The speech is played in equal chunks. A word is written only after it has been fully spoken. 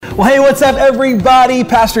Well, hey, what's up, everybody?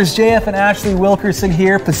 Pastors JF and Ashley Wilkerson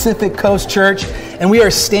here, Pacific Coast Church, and we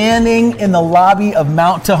are standing in the lobby of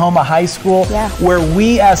Mount Tahoma High School, where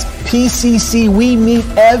we as PCC, we meet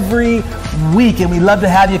every week, and we'd love to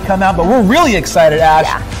have you come out, but we're really excited, Ash,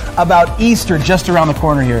 about Easter just around the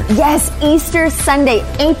corner here. Yes, Easter Sunday,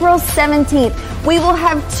 April 17th. We will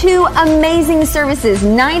have two amazing services,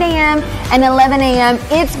 9 a.m. and 11 a.m.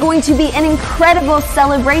 It's going to be an incredible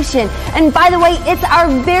celebration. And by the way, it's our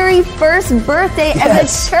very first birthday as a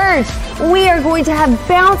church. We are going to have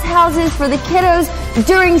bounce houses for the kiddos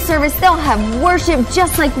during service. They'll have worship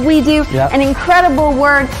just like we do, an incredible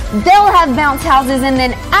word. They'll have bounce houses, and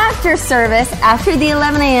then after service, after the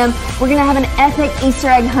 11 a.m., we're going to have an epic Easter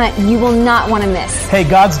egg hunt you will not want to miss. Hey,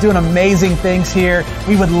 God's doing amazing things here.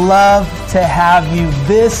 We would love to have you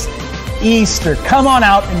this Easter. Come on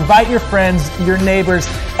out, invite your friends, your neighbors,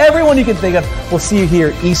 everyone you can think of. We'll see you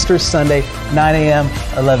here Easter Sunday, 9 a.m.,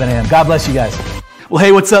 11 a.m. God bless you guys. Well,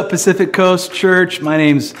 hey, what's up, Pacific Coast Church? My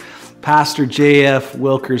name's Pastor JF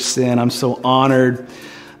Wilkerson. I'm so honored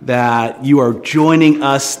that you are joining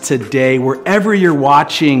us today. Wherever you're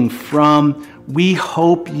watching from, we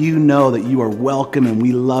hope you know that you are welcome and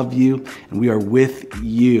we love you and we are with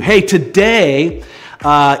you. Hey, today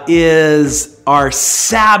is our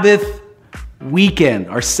Sabbath weekend,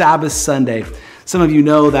 our Sabbath Sunday. Some of you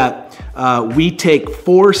know that we take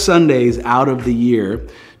 4 Sundays out of the year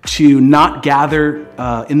to not gather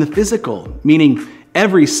in the physical, meaning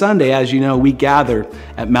every Sunday, as you know, we gather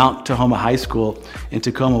at Mount Tahoma High School in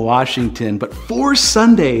Tacoma, Washington. But 4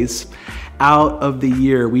 Sundays out of the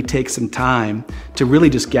year, we take some time to really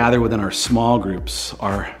just gather within our small groups,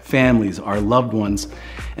 our families, our loved ones.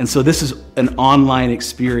 And so this is an online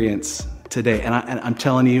experience today. And I'm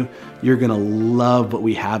telling you, you're going to love what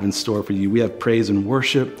we have in store for you. We have praise and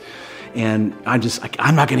worship. And I'm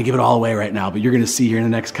not going to give it all away right now, but you're going to see here in the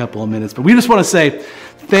next couple of minutes. But we just want to say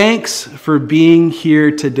thanks for being here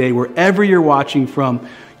today. Wherever you're watching from,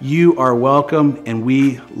 you are welcome and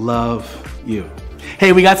we love you.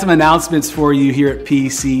 Hey, we got some announcements for you here at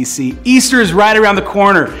PCC. Easter is right around the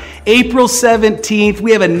corner. April 17th,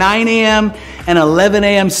 we have a 9 a.m. and 11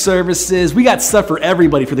 a.m. services. We got stuff for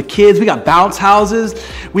everybody, for the kids. We got bounce houses.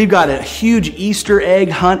 We've got a huge Easter egg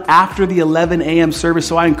hunt after the 11 a.m. service.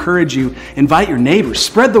 So I encourage you, invite your neighbors,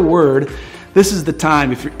 spread the word. This is the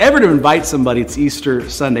time. If you're ever to invite somebody, it's Easter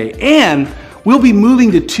Sunday. And we'll be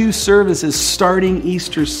moving to 2 services starting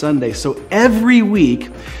Easter Sunday. So every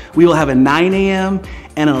week, we will have a 9 a.m.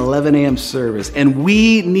 and an 11 a.m. service. And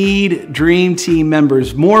we need Dream Team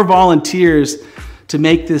members, more volunteers to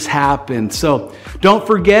make this happen. So don't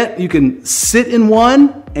forget, you can sit in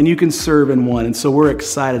one and you can serve in one. And so we're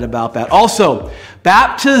excited about that. Also,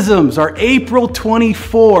 baptisms are April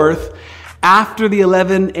 24th after the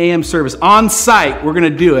 11 a.m. service. On site, we're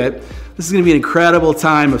going to do it. This is going to be an incredible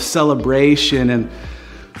time of celebration, and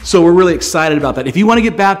so we're really excited about that. If you want to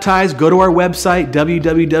get baptized, go to our website,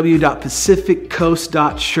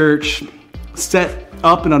 www.pacificcoast.church. Set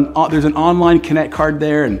up, there's an online connect card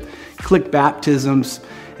there, and click baptisms,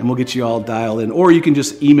 and we'll get you all dialed in. Or you can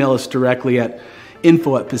just email us directly at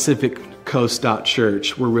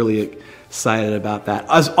info@pacificcoast.church. We're really excited about that.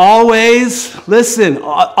 As always,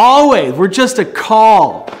 we're just a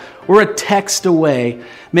call. We're a text away.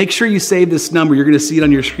 Make sure you save this number. You're going to see it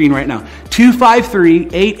on your screen right now.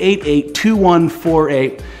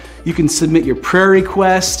 253-888-2148. You can submit your prayer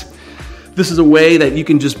request. This is a way that you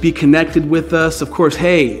can just be connected with us. Of course,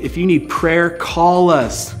 hey, if you need prayer, call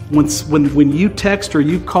us. When you text or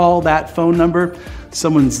you call that phone number,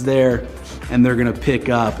 someone's there and they're going to pick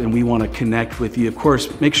up, and we want to connect with you. Of course,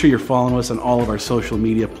 make sure you're following us on all of our social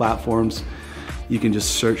media platforms. You can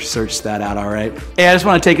just search that out, all right? Hey, I just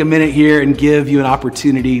want to take a minute here and give you an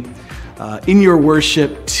opportunity in your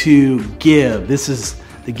worship to give. This is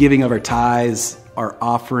the giving of our tithes, our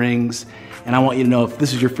offerings. And I want you to know, if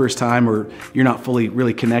this is your first time or you're not fully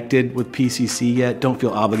really connected with PCC yet, don't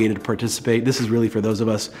feel obligated to participate. This is really for those of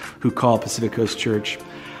us who call Pacific Coast Church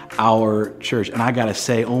our church. And I got to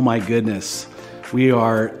say, oh my goodness,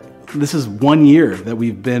 this is 1 year that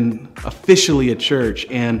we've been officially a church,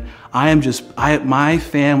 and my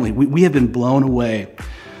family, we have been blown away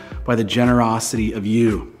by the generosity of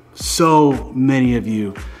you. So many of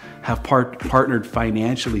you have partnered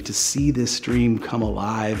financially to see this stream come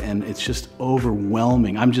alive, and it's just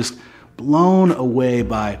overwhelming. I'm just blown away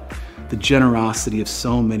by the generosity of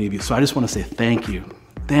so many of you. So I just want to say thank you.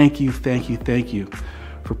 Thank you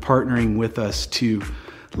for partnering with us to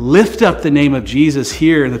lift up the name of Jesus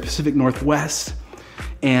here in the Pacific Northwest.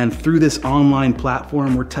 And through this online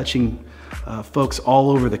platform, we're touching folks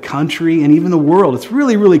all over the country and even the world. It's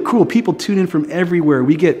really, really cool. People tune in from everywhere.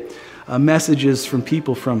 We get messages from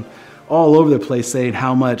people from all over the place saying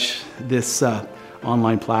how much this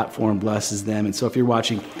online platform blesses them. And so if you're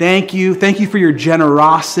watching, thank you. Thank you for your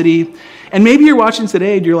generosity. And maybe you're watching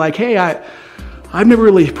today and you're like, hey, I've never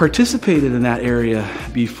really participated in that area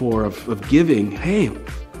before of giving. Hey,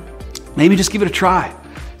 maybe just give it a try.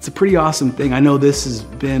 It's a pretty awesome thing. I know this has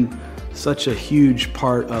been such a huge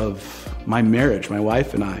part of my marriage, my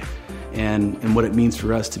wife and I, and what it means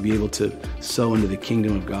for us to be able to sow into the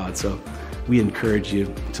kingdom of God. So we encourage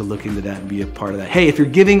you to look into that and be a part of that. Hey, if you're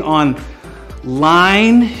giving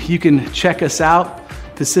online, you can check us out,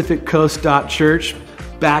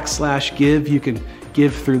 pacificcoast.church/give. You can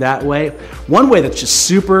give through that way. One way that's just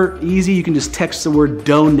super easy, you can just text the word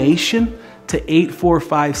donation to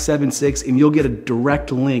 84576 and you'll get a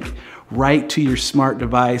direct link right to your smart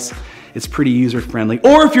device. It's pretty user-friendly.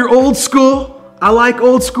 Or if you're old school, I like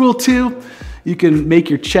old school too, you can make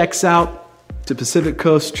your checks out to Pacific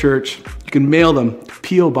Coast Church. You can mail them to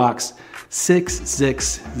P.O. Box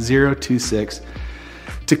 66026,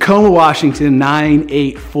 Tacoma, Washington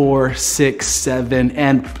 98467,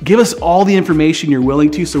 and give us all the information you're willing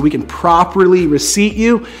to so we can properly receipt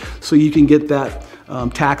you so you can get that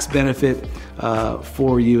tax benefit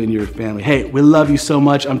for you and your family. Hey, we love you so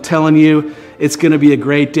much. I'm telling you, it's going to be a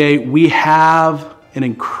great day. We have an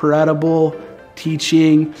incredible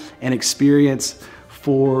teaching and experience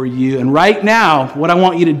for you. And right now, what I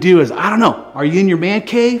want you to do is, I don't know, are you in your man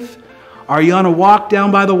cave? Are you on a walk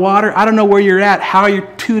down by the water? I don't know where you're at, how you're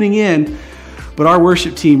tuning in, but our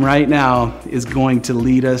worship team right now is going to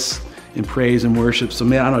lead us in praise and worship. So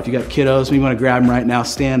man, I don't know if you got kiddos, maybe you want to grab them right now,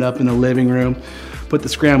 stand up in the living room, put the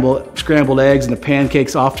scrambled eggs and the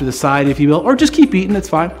pancakes off to the side, if you will, or just keep eating, it's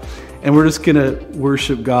fine. And we're just going to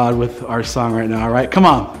worship God with our song right now, all right? Come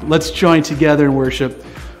on, let's join together and worship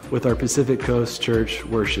with our Pacific Coast Church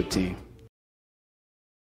worship team.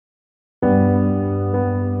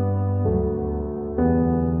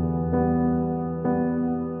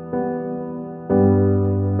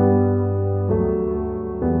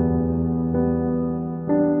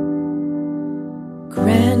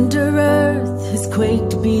 Grander earth has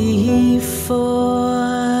quaked before,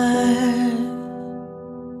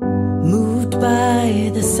 moved by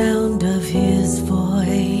the sound of his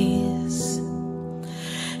voice,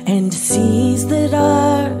 and seas that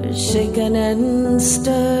are shaken and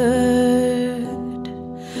stirred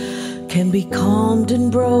can be calmed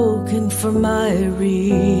and broken for my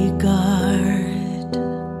regard.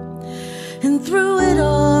 And through it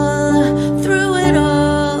all,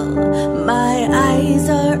 my eyes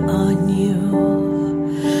are on you.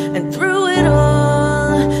 And through it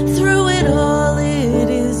all, it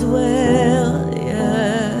is well,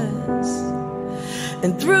 yes.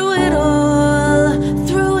 And through it all,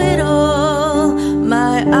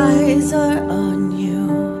 my eyes are on you.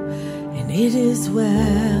 And it is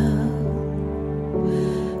well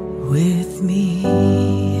with me.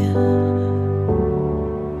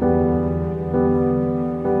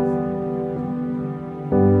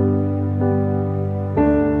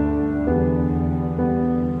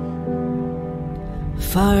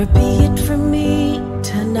 Far be it from me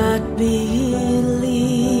to not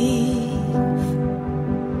believe,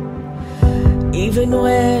 even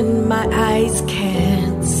when my eyes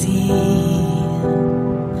can't see.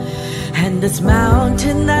 And this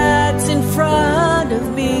mountain that's in front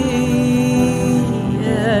of me,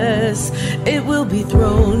 yes, it will be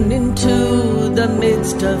thrown into the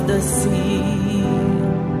midst of the sea.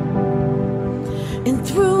 And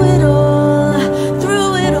through it all,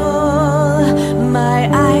 my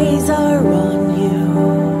eyes are on you.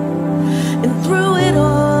 And through it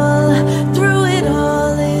all,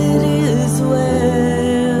 it is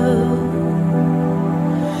well.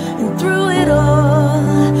 And through it all,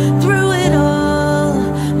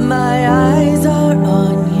 my eyes are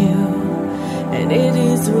on you. And it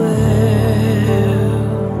is well.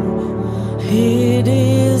 It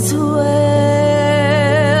is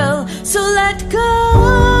well. So let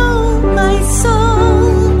go,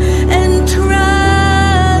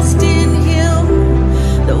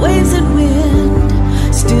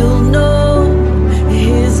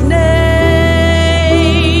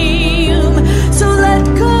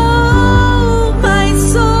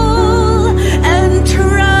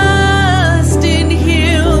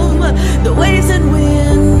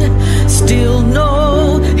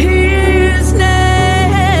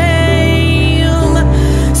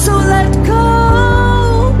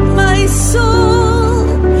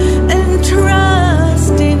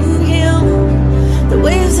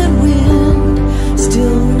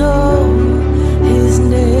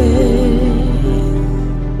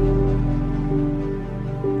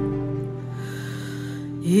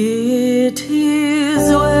 It is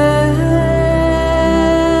well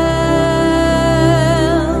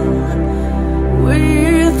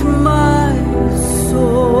with my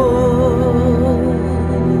soul.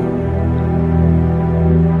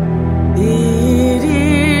 It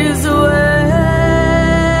is well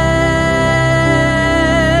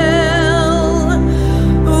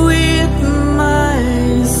with my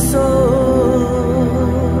soul.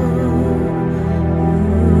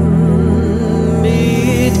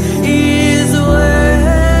 It is well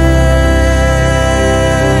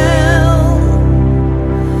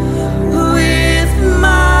with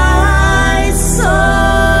my soul.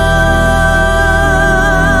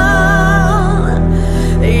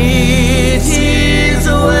 It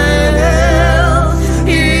is well.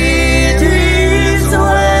 It is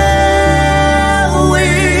well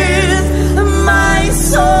with my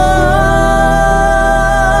soul.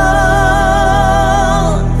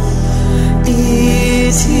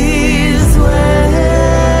 It is well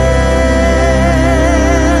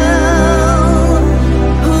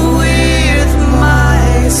with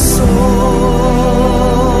my soul.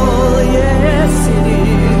 Yes, it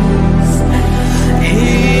is.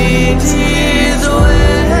 It is well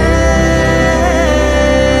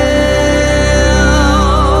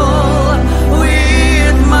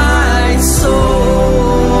with my soul.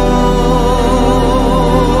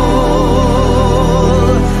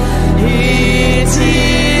 It is well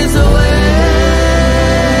with my soul. It is well.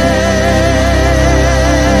 It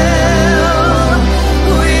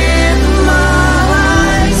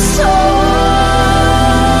is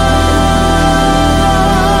well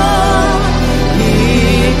with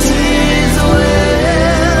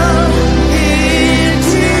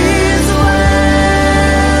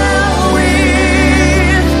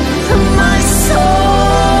my soul.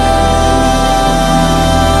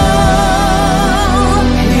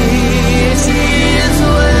 It is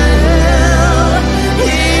well.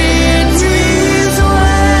 It is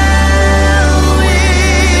well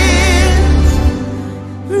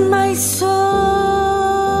with my soul.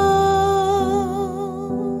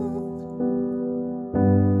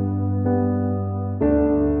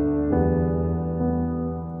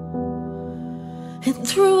 And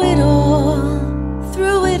through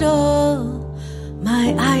it all,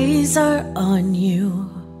 my eyes are on you.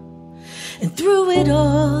 And through it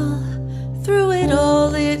all,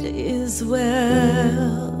 it is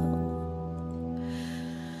well.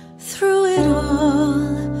 Through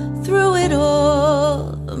it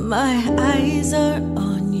all, my eyes are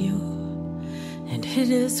on you. And it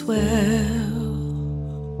is well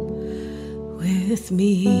with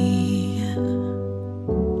me.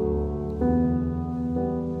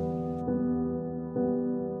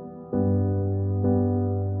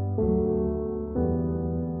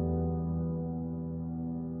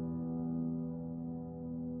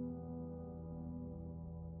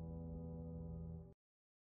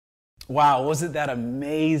 Wow, wasn't that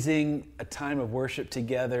amazing, a time of worship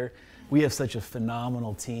together? We have such a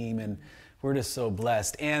phenomenal team, and we're just so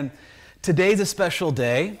blessed. And today's a special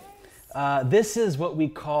day. This is what we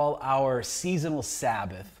call our seasonal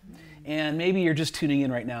Sabbath. And maybe you're just tuning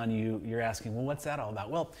in right now and you're asking, well, what's that all about?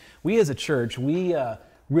 Well, we as a church, we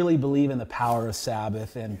really believe in the power of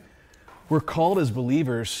Sabbath, and we're called as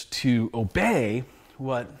believers to obey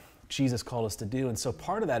what Jesus called us to do. And so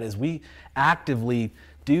part of that is we actively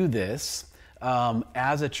do this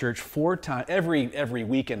as a church 4 times, every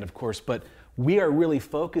weekend, of course, but we are really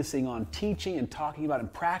focusing on teaching and talking about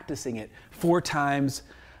and practicing it 4 times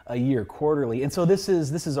a year, quarterly. And so this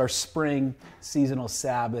is our spring seasonal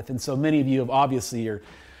Sabbath. And so many of you have obviously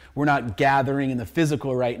we're not gathering in the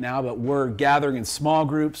physical right now, but we're gathering in small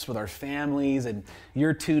groups with our families, and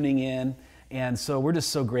you're tuning in. And so we're just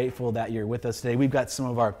so grateful that you're with us today. We've got some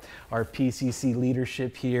of our PCC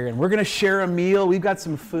leadership here, and we're going to share a meal. We've got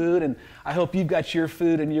some food, and I hope you've got your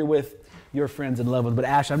food and you're with your friends and loved ones. But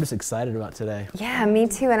Ash, I'm just excited about today. Yeah, me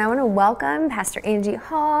too. And I want to welcome Pastor Angie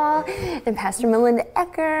Hall and Pastor Melinda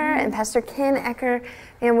Ecker and Pastor Ken Ecker.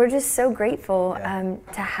 And we're just so grateful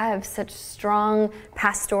to have such strong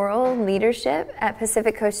pastoral leadership at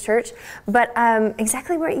Pacific Coast Church. But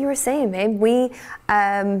exactly what you were saying, babe. We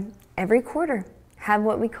every quarter have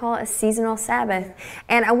what we call a seasonal Sabbath.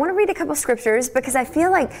 And I want to read a couple scriptures because I feel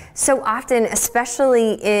like so often,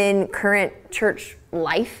 especially in current church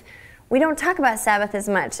life, we don't talk about Sabbath as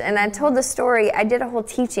much. And I told the story, I did a whole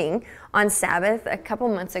teaching on Sabbath a couple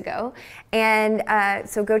months ago. And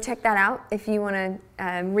so go check that out if you want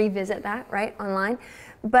to revisit that, right, online.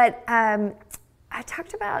 But I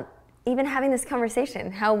talked about even having this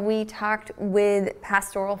conversation, how we talked with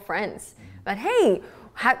pastoral friends. But hey,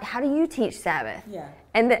 how do you teach Sabbath? Yeah.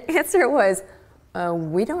 And the answer was,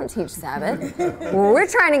 we don't teach Sabbath. We're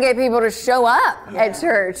trying to get people to show up at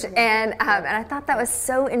church. And I thought that was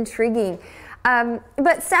so intriguing.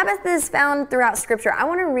 But Sabbath is found throughout Scripture. I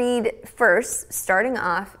want to read first, starting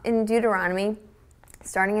off in Deuteronomy,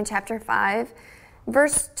 starting in chapter 5,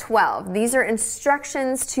 verse 12. These are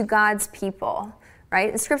instructions to God's people,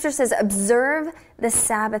 right? The Scripture says, observe the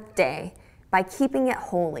Sabbath day by keeping it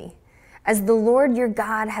holy, as the Lord your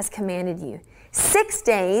God has commanded you. 6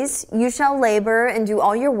 days you shall labor and do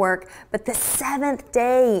all your work, but the seventh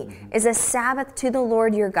day is a Sabbath to the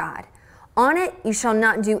Lord your God. On it you shall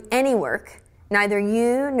not do any work, neither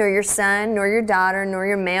you, nor your son, nor your daughter, nor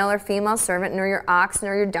your male or female servant, nor your ox,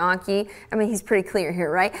 nor your donkey. I mean, he's pretty clear here,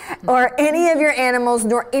 right? Or any of your animals,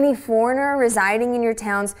 nor any foreigner residing in your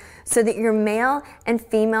towns, so that your male and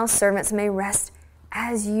female servants may rest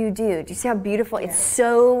as you do. Do you see how beautiful? It's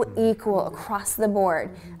so equal across the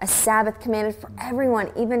board. A Sabbath commanded for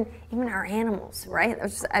everyone, even our animals, right?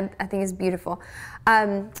 I think it's beautiful.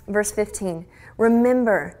 Verse 15,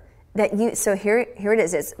 remember that you, so here it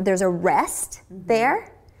is. There's a rest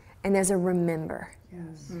there, and there's a remember.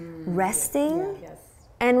 Yes. Resting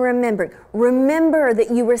and remembering. Remember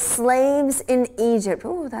that you were slaves in Egypt.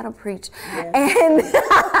 Oh, that'll preach. Yes.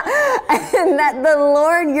 And that the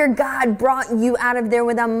Lord your God brought you out of there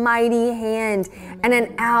with a mighty hand and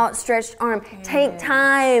an outstretched arm. Take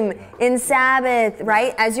time in Sabbath,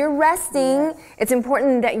 right? As you're resting, it's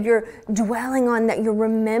important that you're dwelling on, that you're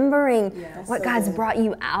remembering what God's brought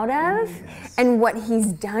you out of and what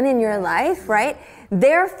He's done in your life, right?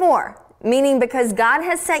 Therefore, meaning because God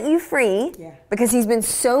has set you free, because He's been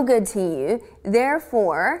so good to you,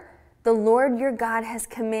 therefore, the Lord your God has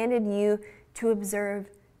commanded you to observe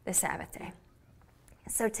the Sabbath day.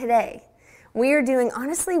 So today, we are doing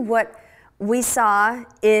honestly what we saw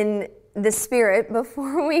in the spirit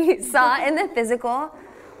before we saw in the physical,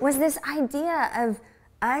 was this idea of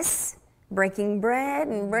us breaking bread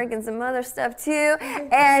and breaking some other stuff too,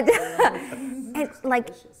 and like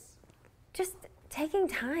just taking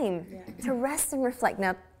time to rest and reflect.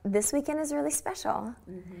 Now, this weekend is really special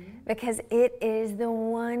because it is the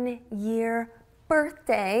 1-year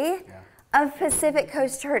birthday of Pacific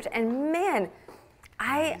Coast Church, and man,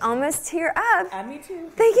 I almost tear up me too.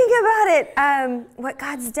 thinking about it, what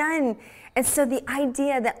God's done. And so the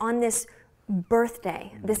idea that on this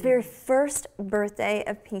birthday, this very first birthday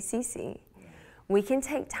of PCC, we can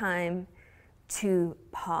take time to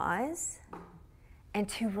pause and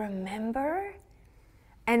to remember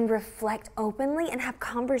and reflect openly and have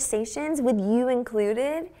conversations with you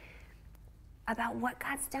included about what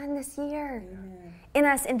God's done this year. In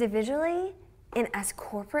us individually, in us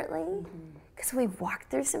corporately, because we've walked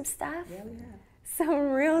through some stuff,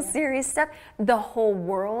 some real serious stuff. The whole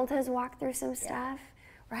world has walked through some stuff,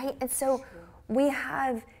 right? And so we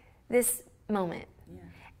have this moment.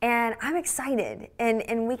 And I'm excited,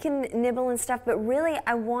 and we can nibble and stuff, but really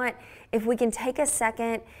I want, if we can take a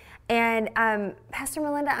second, and Pastor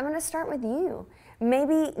Melinda, I'm going to start with you.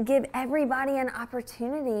 Maybe give everybody an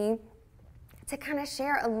opportunity to kind of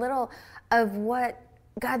share a little of what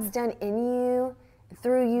God's done in you,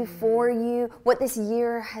 through you, for you, what this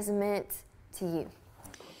year has meant to you.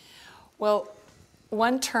 Well,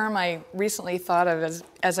 one term I recently thought of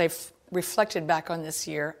as I've reflected back on this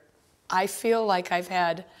year, I feel like I've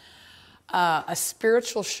had a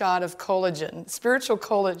spiritual shot of collagen,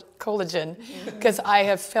 because I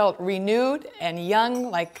have felt renewed and young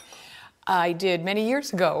like I did many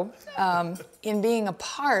years ago in being a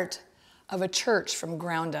part of a church from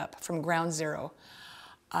ground up, from ground zero.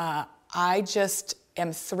 I just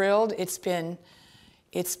am thrilled. It's been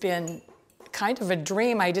kind of a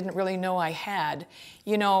dream I didn't really know I had.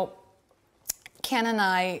 You know, Ken and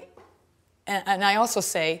I also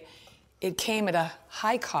say it came at a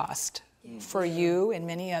high cost for you and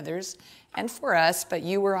many others, and for us, but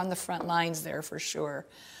you were on the front lines there for sure,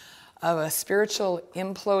 of a spiritual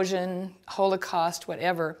implosion, Holocaust,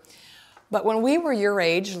 whatever. But when we were your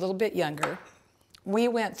age, a little bit younger, we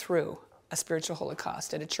went through a spiritual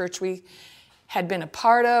Holocaust at a church we had been a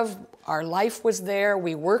part of. Our life was there.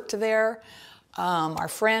 We worked there. Our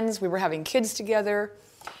friends, we were having kids together,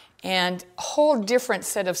 and a whole different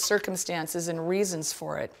set of circumstances and reasons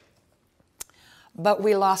for it. But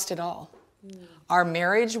we lost it all. Our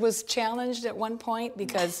marriage was challenged at one point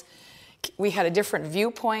because we had a different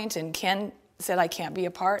viewpoint, and Ken said, I can't be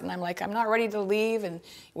a part. And I'm like, I'm not ready to leave. And it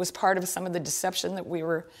was part of some of the deception that we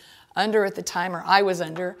were under at the time, or I was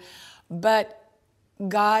under. But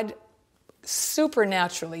God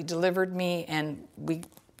supernaturally delivered me, and we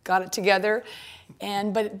got it together.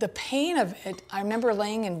 But the pain of it, I remember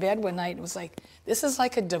laying in bed one night and was like, this is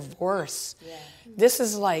like a divorce. This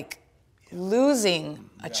is like losing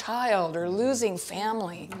a child or losing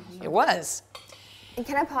family. It was. And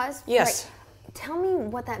can I pause? Yes. Right. Tell me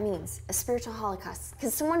what that means, a spiritual holocaust.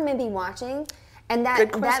 Because someone may be watching, and that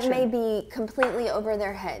Good question. may be completely over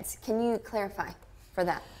their heads. Can you clarify for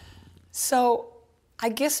that? So I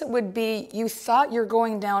guess it would be, you thought you're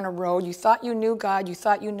going down a road, you thought you knew God, you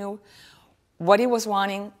thought you knew what he was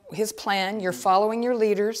wanting, his plan, you're following your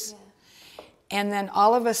leaders, and then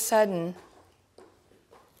all of a sudden,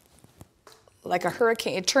 like a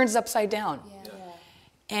hurricane, it turns upside down.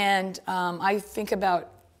 And I think about,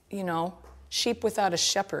 sheep without a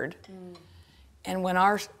shepherd. And when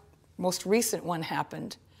our most recent one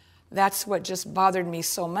happened, that's what just bothered me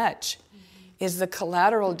so much, is the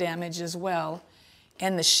collateral damage as well.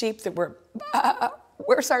 And the sheep that were,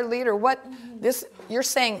 where's our leader? What, this, you're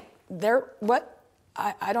saying, what?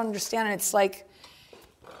 I don't understand. And it's like,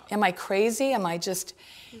 am I crazy? Am I just,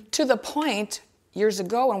 to the point, years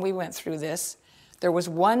ago when we went through this, there was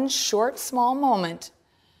one short, small moment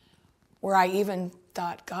where I even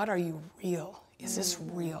thought, God, are you real? Is this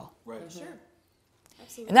real? Right. Sure.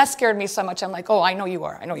 And that scared me so much. I'm like, oh, I know you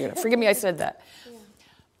are. I know you are. Forgive me, I said that.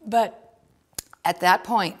 But at that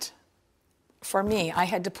point, for me, I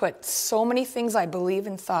had to put so many things I believe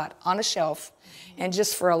and thought on a shelf, and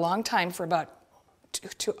just for a long time, for about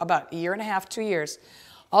a year and a half, 2 years,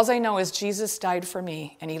 all I know is Jesus died for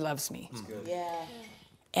me, and he loves me. That's good. Yeah.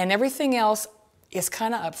 And everything else is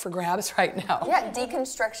kind of up for grabs right now. Yeah,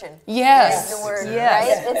 deconstruction. Yes. Is the word,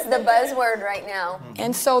 Yes. right? It's the buzzword right now.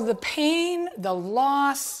 And so the pain, the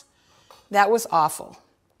loss, that was awful.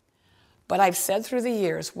 But I've said through the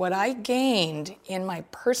years, what I gained in my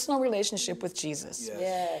personal relationship with Jesus.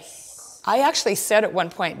 Yes. I actually said at one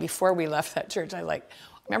point before we left that church, I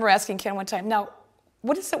remember asking Ken one time, now,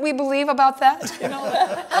 what is it we believe about that?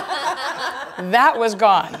 That was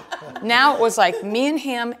gone. Now it was like me and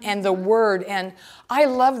him and the Word, and I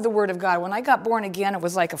loved the Word of God. When I got born again, it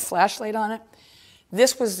was like a flashlight on it.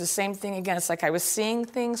 This was the same thing again. It's like I was seeing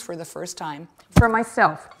things for the first time for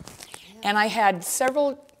myself. And I had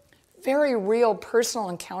several very real personal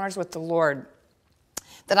encounters with the Lord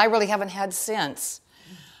that I really haven't had since,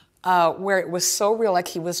 where it was so real, like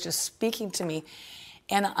he was just speaking to me.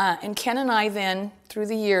 And Ken and I then, through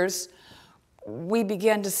the years, we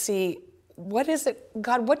began to see, what is it,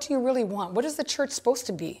 God, what do you really want? What is the church supposed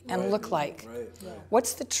to be and look like? Right.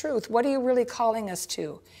 What's the truth? What are you really calling us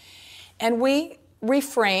to? And we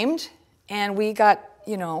reframed, and we got,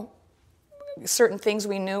 certain things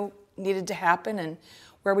we knew needed to happen and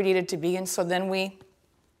where we needed to be. And so then we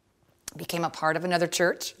became a part of another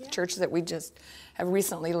church, a church that we just have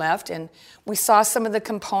recently left. And we saw some of the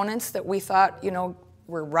components that we thought,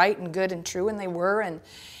 were right and good and true, and they were.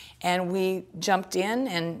 And we jumped in,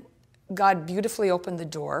 and God beautifully opened the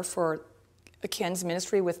door for Ken's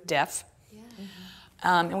ministry with deaf.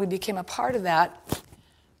 And we became a part of that.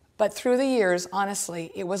 But through the years,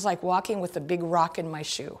 honestly, it was like walking with a big rock in my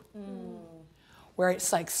shoe, where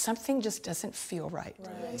it's like something just doesn't feel right.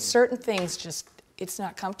 Certain things just, it's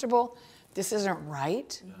not comfortable. This isn't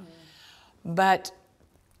right. But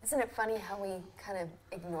Isn't it funny how we kind of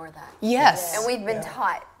ignore that? yes, And we've been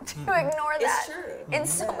taught to ignore that true. in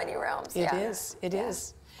so many realms. it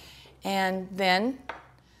is. And then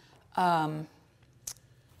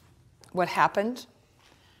what happened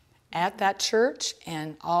at that church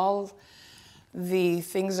and all the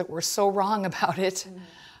things that were so wrong about it,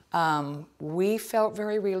 we felt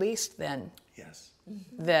very released then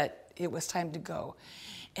that it was time to go.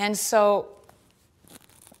 And so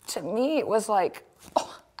to me, it was like,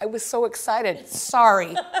 I was so excited.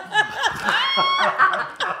 Sorry.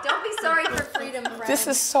 Don't be sorry for freedom, friend. This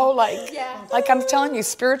is so like I'm telling you,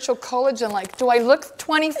 spiritual collagen. Like, do I look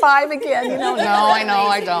 25 again? No, I know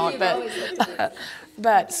I don't.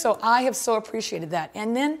 But so I have so appreciated that.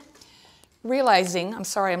 And then realizing, I'm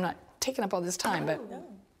sorry, I'm not taking up all this time, but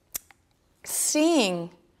seeing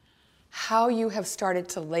how you have started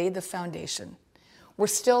to lay the foundation. We're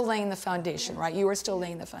still laying the foundation, right? You are still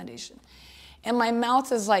laying the foundation. And my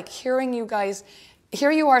mouth is like hearing you guys,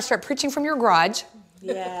 here you are, start preaching from your garage.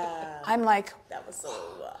 Yeah. I'm like, That was so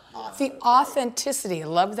awesome. the authenticity, I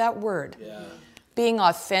love that word. Being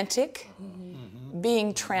authentic,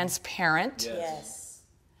 being transparent, Yes.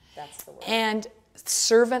 That's the word. and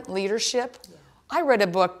servant leadership. I read a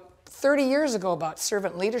book 30 years ago about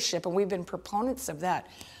servant leadership, and we've been proponents of that.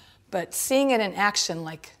 But seeing it in action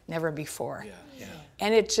like never before.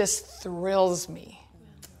 And it just thrills me.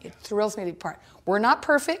 It thrills me to be part. We're not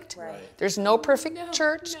perfect. There's no perfect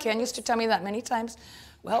church. Ken used to tell me that many times.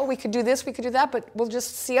 Well, we could do this, we could do that, but we'll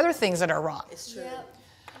just see other things that are wrong. It's true.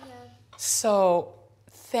 So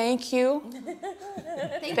thank you.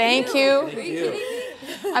 Thank you.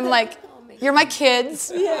 I'm like, you're my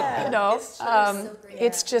kids. Yeah. You know,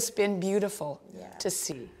 it's just been beautiful to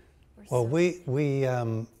see. Well, we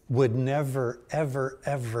would never, ever,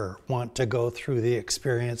 ever want to go through the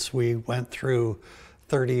experience we went through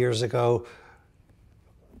 30 years ago,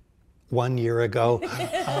 1 year ago.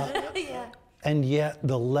 And yet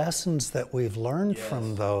the lessons that we've learned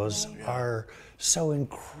from those are so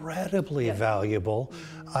incredibly valuable.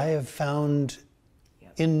 I have found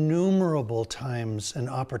innumerable times and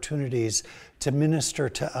opportunities to minister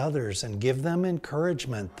to others and give them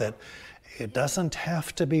encouragement that it doesn't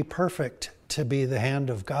have to be perfect to be the hand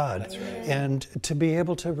of God, and to be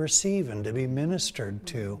able to receive and to be ministered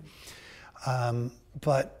to.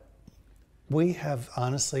 But we have,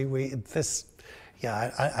 honestly,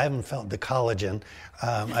 I haven't felt the collagen.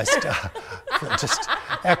 I still just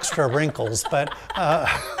extra wrinkles, but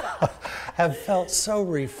have felt so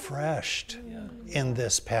refreshed in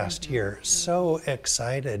this past year, so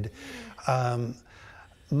excited.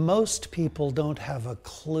 Most people don't have a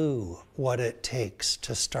clue what it takes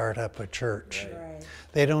to start up a church. Right.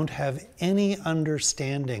 They don't have any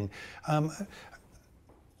understanding.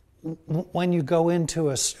 When you go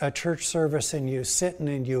into a church service and you sit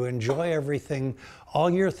and you enjoy everything, all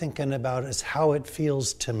you're thinking about is how it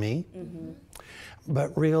feels to me. Mm-hmm.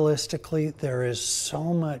 But realistically, there is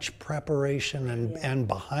so much preparation and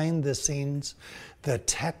behind the scenes, the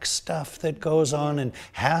tech stuff that goes on and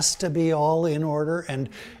has to be all in order. And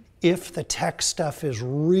if the tech stuff is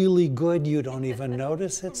really good, you don't even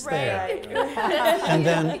notice it's there. And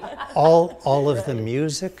then all of the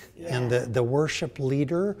music and the worship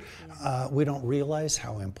leader, we don't realize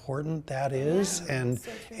how important that is,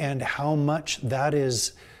 and how much that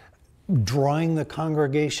is drawing the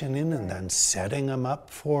congregation in and then setting them up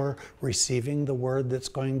for receiving the word that's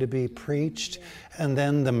going to be preached, and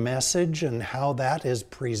then the message and how that is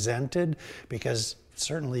presented, because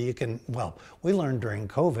certainly you can, we learned during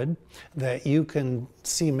COVID that you can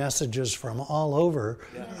see messages from all over,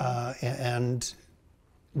 and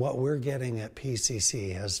what we're getting at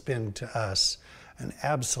PCC has been to us an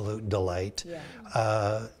absolute delight.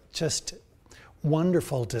 Just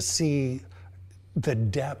wonderful to see the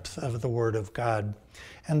depth of the Word of God.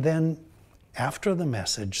 And then after the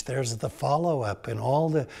message, there's the follow-up and all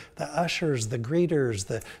the ushers, the greeters,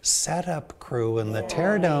 the setup crew, and the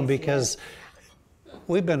teardown, because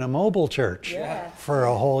we've been a mobile church for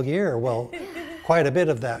a whole year. Well, quite a bit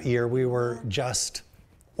of that year we were just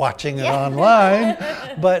watching it online,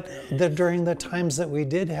 but during the times that we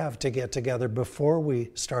did have to get together before we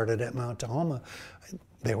started at Mount Tahoma,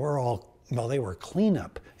 they were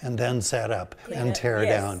cleanup and then set up and tear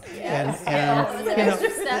down.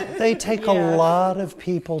 And they take a lot of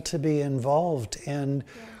people to be involved. And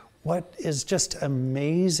what is just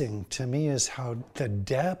amazing to me is how the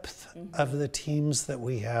depth of the teams that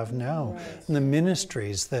we have now, the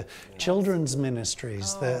ministries, the children's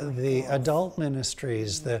ministries, the adult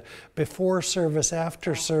ministries, the before service,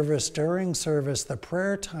 after service, during service, the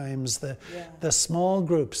prayer times, the small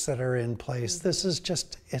groups that are in place. This is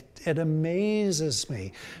just, it amazes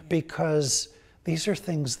me, because these are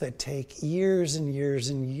things that take years and years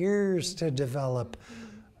and years to develop,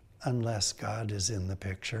 unless God is in the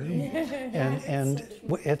picture. And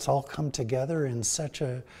it's all come together in such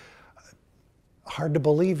a, hard to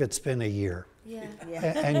believe it's been a year.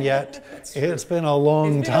 And yet it's been a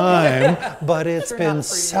long time, but it's been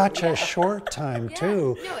such a short time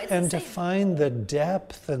too. And to find the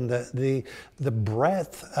depth and the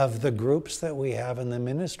breadth of the groups that we have and the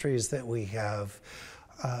ministries that we have,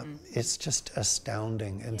 it's just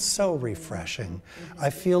astounding and so refreshing.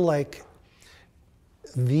 I feel like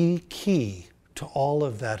the key to all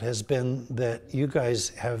of that has been that you guys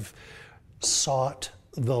have sought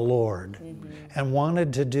the Lord and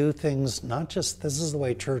wanted to do things, not just this is the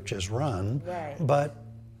way church is run, but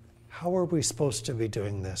how are we supposed to be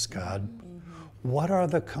doing this, God? What are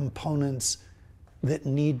the components that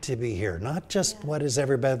need to be here? Not just what is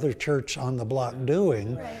every other church on the block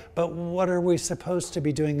doing, but what are we supposed to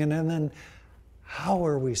be doing? And then how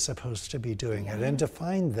are we supposed to be doing it? And to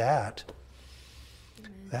find that,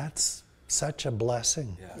 that's such a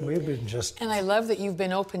blessing. We've been And I love that you've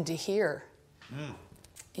been open to hear.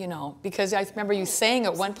 You know, because I remember you saying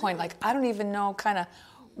at one point, like, I don't even know kind of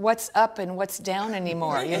what's up and what's down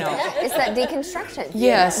anymore, you know. It's that deconstruction.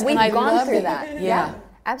 Yes. We've gone through that. Yeah.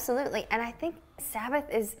 Absolutely. And I think Sabbath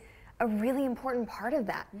is a really important part of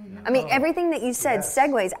that. I mean, everything that you said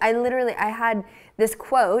segues. I had this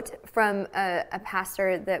quote from a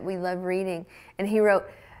pastor that we love reading, and he wrote,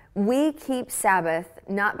 "We keep Sabbath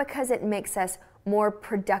not because it makes us more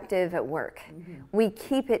productive at work. We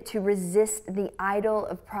keep it to resist the idol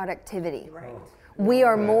of productivity. We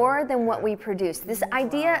are more than what we produce. This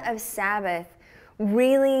idea of Sabbath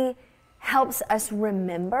really helps us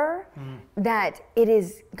remember that it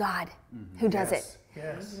is God who does it.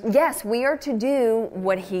 Yes, we are to do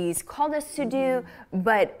what He's called us to do,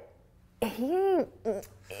 but He,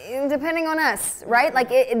 depending on us, right? Like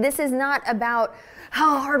this is not about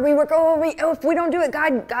how hard we work. If we don't do it,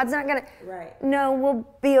 God's not gonna. Right. No, we'll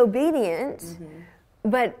be obedient,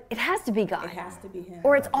 but it has to be God. It has to be Him.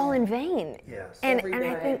 Or it's all in vain. Yes. And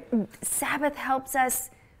I think Sabbath helps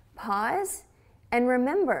us pause and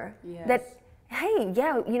remember that, hey,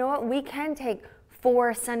 you know what? We can take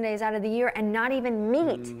 4 Sundays out of the year and not even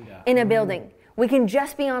meet in a building. We can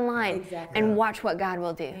just be online and watch what God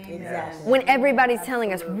will do. Exactly. When everybody's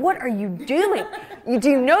telling us, what are you doing? Do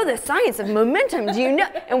you know the science of momentum? Do you know?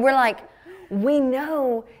 And we're like, we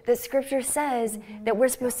know that Scripture says that we're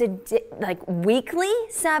supposed to weekly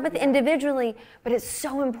Sabbath individually, but it's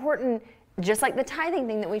so important, just like the tithing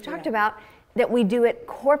thing that we've talked about, that we do it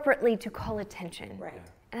corporately to call attention. Right.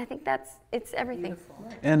 And I think it's everything.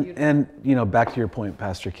 And you know, back to your point,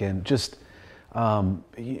 Pastor Ken, just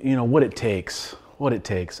you know what it takes.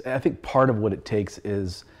 I think part of what it takes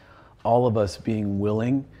is all of us being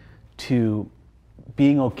willing to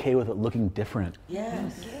being okay with it looking different.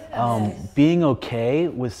 Yes. Being okay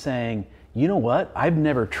with saying, you know what, I've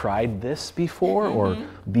never tried this before, or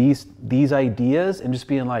these ideas, and just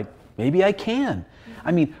being like, maybe I can.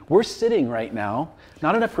 I mean, we're sitting right now,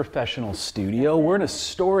 not in a professional studio, we're in a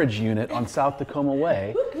storage unit on South Tacoma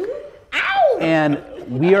Way. Ow! And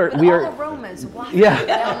we are aromas down the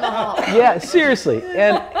hall. Yeah, seriously.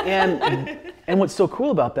 And what's so cool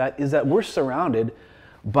about that is that we're surrounded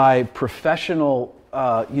by professional,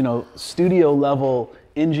 studio level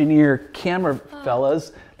engineer camera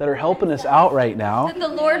fellas that are helping us out right now. That the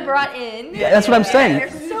Lord brought in. Yeah, that's what I'm saying.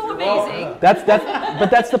 They're so amazing. But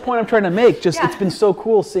that's the point I'm trying to make. It's been so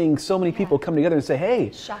cool seeing so many people come together and say,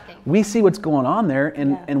 "Hey, Shocking. we see what's going on there,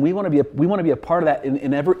 and we want to be a part of that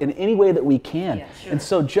in any way that we can." Yeah, sure. And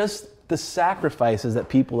so just the sacrifices that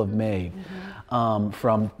people have made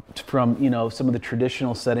from some of the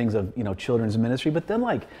traditional settings of children's ministry, but then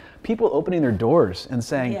like people opening their doors and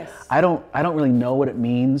saying, Yes. I don't really know what it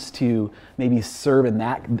means to maybe serve in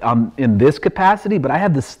that in this capacity, but I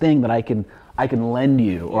have this thing that I can lend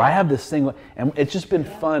you, or I have this thing, and it's just been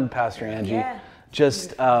fun, Pastor Angie. Yeah.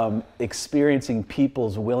 Just experiencing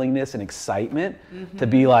people's willingness and excitement to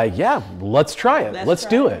be like, yeah, let's try it, let's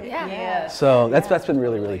do it. Yeah. So that's been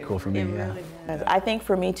really, really cool for me. I think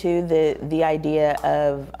for me too, the idea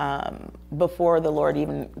of before the Lord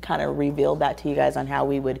even kind of revealed that to you guys on how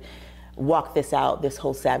we would walk this out, this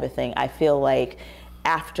whole Sabbath thing, I feel like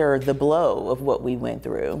after the blow of what we went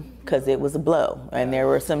through, because it was a blow, and there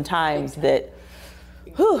were some times that,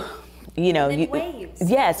 waves.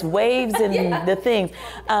 Yes, waves and the things.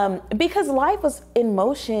 Because life was in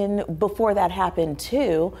motion before that happened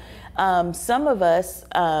too. Some of us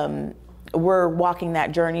were walking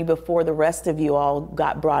that journey before the rest of you all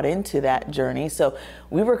got brought into that journey. So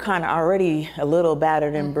we were kind of already a little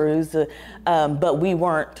battered and bruised, but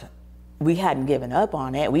we hadn't given up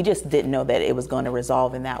on it. We just didn't know that it was going to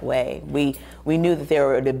resolve in that way. We knew that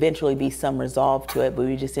there would eventually be some resolve to it, but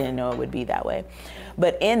we just didn't know it would be that way.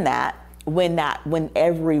 But in that, when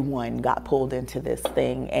everyone got pulled into this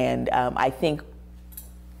thing, and I think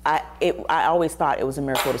I always thought it was a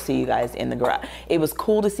miracle to see you guys in the garage. It was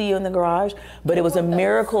cool to see you in the garage, but it was a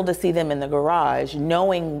miracle to see them in the garage,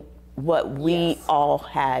 knowing what we all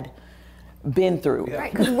had been through.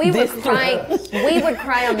 Right, because we would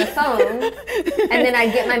cry on the phone, and then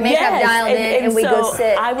I'd get my makeup dialed in, and we go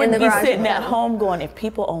sit I would in the be garage. sitting at home going, if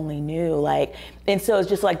people only knew, and so it's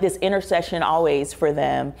just like this intercession always for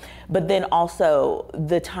them, but then also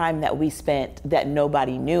the time that we spent that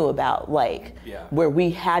nobody knew about, where we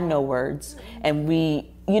had no words, and we,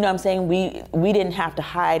 you know what I'm saying, we didn't have to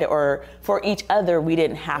hide, or for each other, we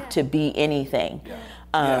didn't have to be anything.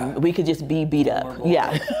 We could just be beat up.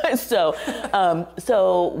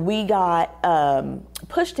 So we got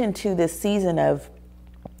pushed into this season of,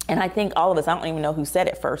 and I think all of us, I don't even know who said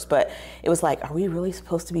it first, but it was like, are we really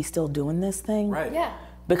supposed to be still doing this thing? Right. Yeah.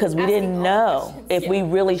 Because we didn't know if we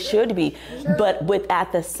really should be. Sure. But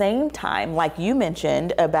at the same time, like you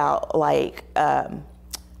mentioned about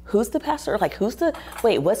who's the pastor?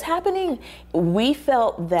 What's happening? We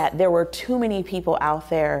felt that there were too many people out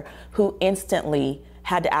there who instantly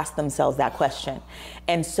had to ask themselves that question.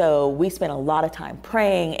 And so we spent a lot of time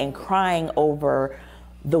praying and crying over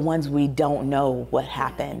the ones we don't know what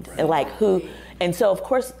happened, like who. And so, of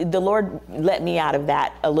course, the Lord let me out of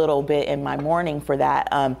that a little bit in my mourning for that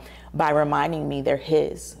by reminding me they're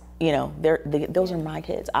His. You know, those are my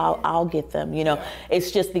kids. I'll get them. You know,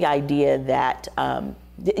 it's just the idea that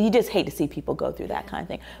you just hate to see people go through that kind of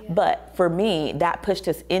thing. Yeah. But for me, that pushed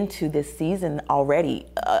us into this season already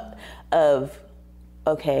of,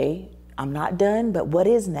 okay, I'm not done, but what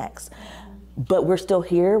is next? But we're still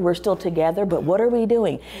here, we're still together, but what are we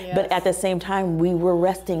doing? Yes. But at the same time, we were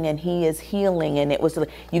resting and He is healing, and it was,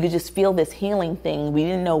 you could just feel this healing thing. We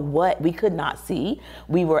didn't know what, we could not see.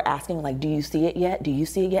 We were asking like, do you see it yet? Do you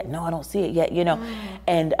see it yet? No, I don't see it yet, you know?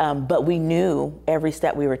 And, but we knew every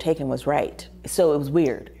step we were taking was right. So it was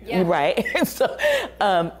weird, right?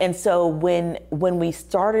 And so when we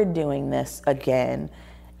started doing this again,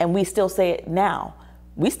 and we still say it now,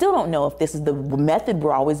 we still don't know if this is the method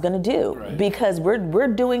we're always going to do, because we're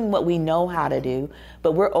doing what we know how to do,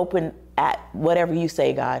 but we're open at whatever you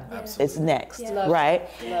say, God. Absolutely. It's next, right?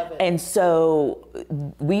 Love it. And so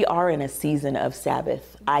we are in a season of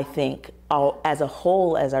Sabbath, I think, as a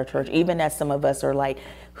whole, as our church, even as some of us are like,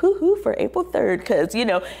 hoo-hoo for April 3rd, because, you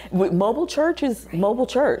know, mobile church is mobile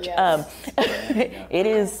church. Yes. It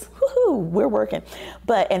is, woo-hoo, we're working.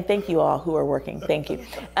 And thank you all who are working, thank you.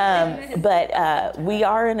 But we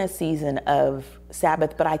are in a season of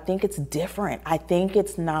Sabbath, but I think it's different. I think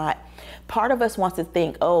it's not, part of us wants to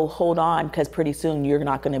think, oh, hold on, because pretty soon you're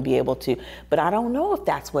not going to be able to. But I don't know if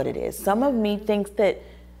that's what it is. Some of me thinks that,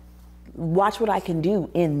 watch what I can do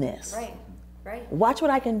in this. Right. Watch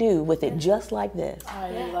what I can do with it just like this. I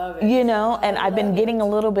love it. You know, and I've been getting a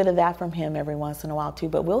little bit of that from Him every once in a while too,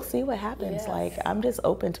 but we'll see what happens. Yes. Like, I'm just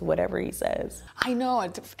open to whatever He says. I know,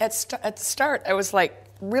 at the start, I was like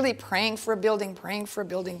really praying for a building,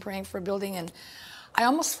 and I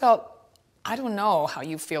almost felt, I don't know how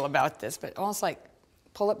you feel about this, but almost like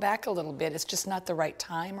pull it back a little bit. It's just not the right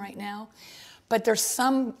time right now. But there's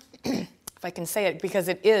some, if I can say it, because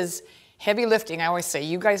it is heavy lifting. I always say,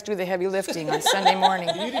 you guys do the heavy lifting on Sunday morning.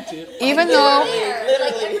 Even though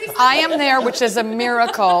I am there, which is a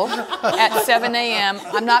miracle, at 7 a.m.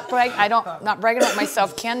 I'm not bragging about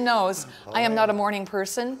myself. Ken knows I am not a morning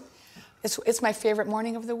person. It's my favorite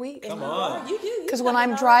morning of the week. Come on. Because when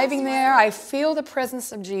I'm driving there, I feel the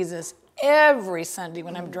presence of Jesus every Sunday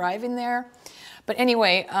when I'm driving there. But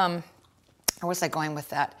anyway, where was I going with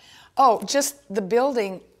that? Oh, just the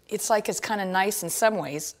building. It's like it's kind of nice in some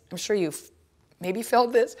ways. I'm sure you've maybe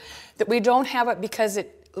felt this, that we don't have it because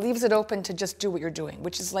it leaves it open to just do what you're doing,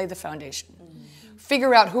 which is lay the foundation. Mm-hmm.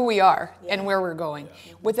 Figure out who we are and where we're going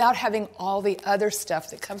without having all the other stuff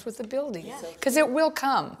that comes with the building. Because it will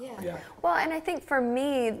come. Well, and I think for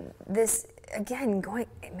me, this, again,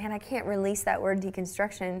 I can't release that word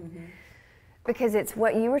deconstruction because it's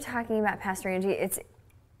what you were talking about, Pastor Angie. It's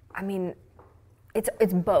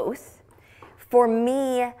both. For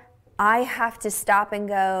me, I have to stop and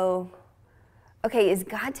go, okay, is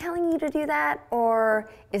God telling you to do that, or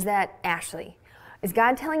is that Ashley? Is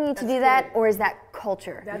God telling you to do that, or is that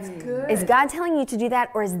culture? That's good. Is God telling you to do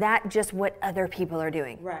that, or is that just what other people are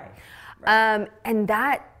doing? Right. And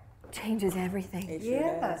that changes everything. It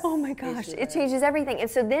sure does. Oh my gosh, it changes everything. And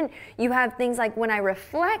so then you have things like when I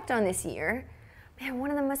reflect on this year, man,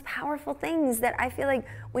 one of the most powerful things that I feel like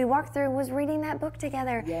we walked through was reading that book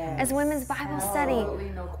together as women's Bible study.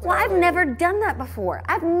 Well, I've never done that before.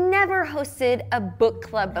 I've never hosted a book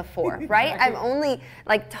club before, right? I've only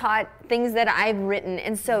taught things that I've written.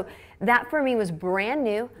 And so that for me was brand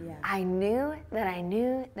new. Yeah. I knew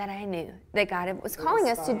that God was calling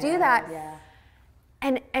us to do that. Yeah.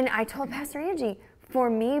 And I told Pastor Angie,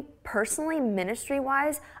 for me personally,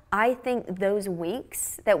 ministry-wise, I think those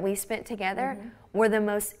weeks that we spent together were the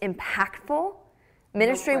most impactful,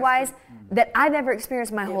 ministry-wise, that I've ever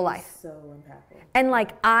experienced my whole life. So impactful. And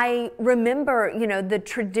I remember, the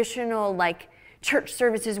traditional church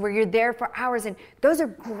services where you're there for hours, and those are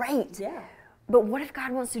great. Yeah. But what if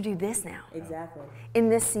God wants to do this now? Exactly. In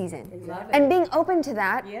this season. Exactly. And being open to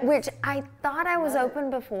that, which I thought I was open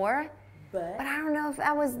before. But I don't know if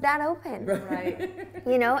I was that open. Right.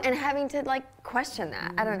 And having to question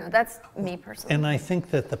that. I don't know. That's me personally. And I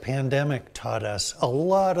think that the pandemic taught us a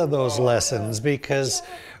lot of those lessons because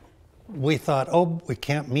we thought, we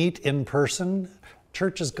can't meet in person.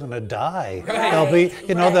 Church is going to die. Right.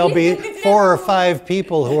 There'll be 4 or 5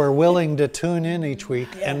 people who are willing to tune in each week,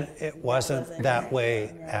 and it wasn't that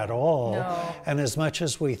way at all. No. And as much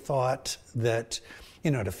as we thought that,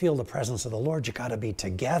 to feel the presence of the Lord, you got to be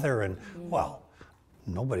together. And,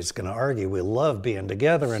 nobody's going to argue. We love being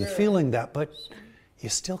together and feeling that, but you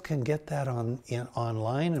still can get that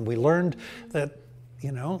online. And we learned that,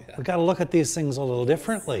 we got to look at these things a little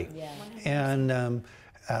differently. And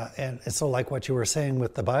so like what you were saying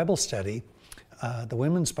with the Bible study, the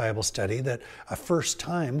women's Bible study, that a first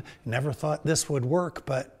time, never thought this would work,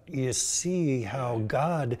 but you see how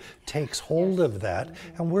God takes hold of that.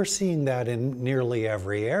 And we're seeing that in nearly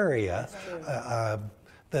every area.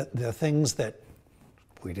 The things that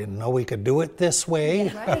we didn't know we could do it this way.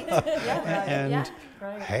 And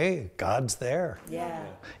hey, God's there. Yeah,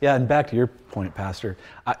 and back to your point, Pastor,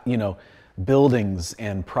 buildings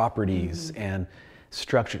and properties and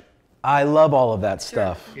structure. I love all of that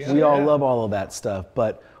stuff. Yeah. We all love all of that stuff,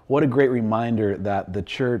 but what a great reminder that the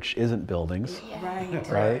church isn't buildings.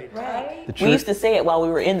 Right? The church, We used to say it while we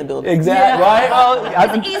were in the building. exactly, right? Well,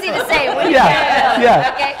 It's easy to say. When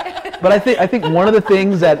yeah. But I think one of the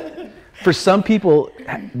things that, for some people,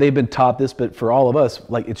 they've been taught this, but for all of us,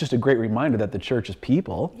 like, it's just a great reminder that the church is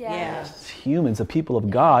people. It's humans, the people of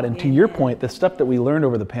God. And to your point, the stuff that we learned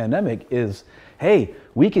over the pandemic is, hey,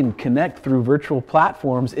 we can connect through virtual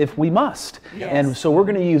platforms if we must. And so we're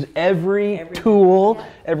going to use every tool,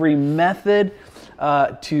 every method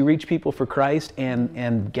to reach people for Christ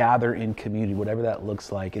and gather in community, whatever that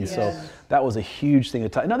looks like. And so that was a huge thing to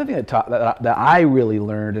talk. Another thing that I really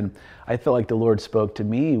learned, and I felt like the Lord spoke to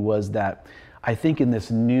me, was that I think in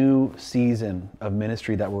this new season of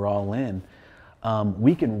ministry that we're all in,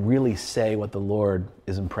 we can really say what the Lord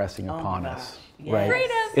is impressing upon us, right?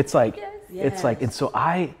 Freedom. It's like, and so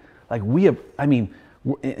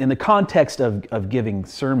in the context of giving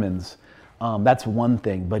sermons, that's one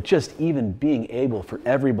thing, but just even being able for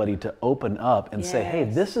everybody to open up and say, hey,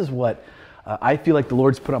 this is what I feel like the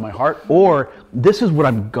Lord's put on my heart, or this is what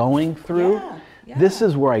I'm going through. This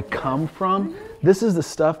is where I come from. This is the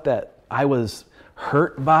stuff that I was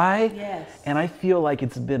hurt by. And I feel like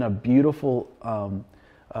it's been a beautiful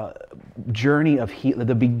journey of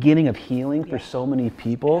the beginning of healing for so many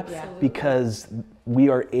people, because we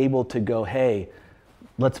are able to go, hey,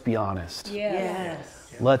 let's be honest.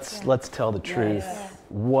 Let's tell the truth.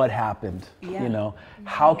 What happened?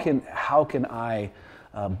 How can I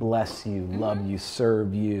bless you, love you,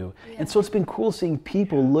 serve you? And so it's been cool seeing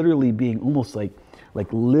people literally being almost like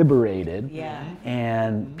liberated,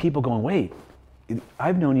 and people going, wait,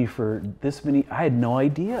 I've known you for this many, I had no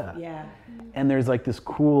idea. And there's like this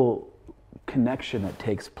cool connection that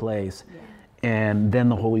takes place. And then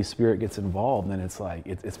the Holy Spirit gets involved, and it's like,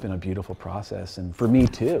 it's been a beautiful process. And for me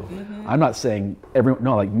too, I'm not saying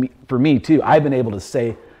for me too, I've been able to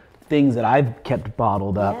say things that I've kept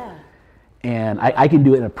bottled up. And I can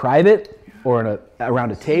do it in a private or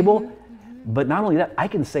around a table. But not only that, I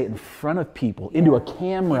can say it in front of people, into a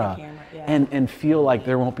camera, and feel like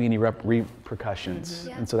there won't be any repercussions.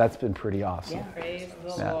 And so that's been pretty awesome.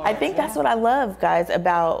 I think that's what I love, guys,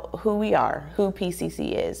 about who we are, who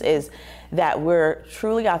PCC is that we're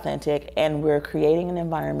truly authentic, and we're creating an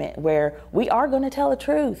environment where we are going to tell the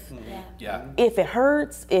truth. If it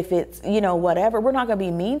hurts, if it's, whatever, we're not going to be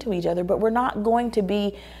mean to each other, but we're not going to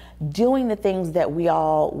be doing the things that we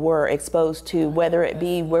all were exposed to, whether it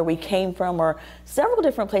be where we came from or several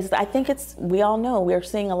different places. I think we all know we're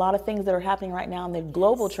seeing a lot of things that are happening right now in the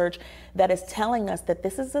global church that is telling us that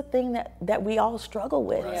this is the thing that we all struggle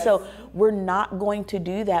with. So we're not going to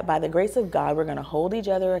do that. By the grace of God, we're going to hold each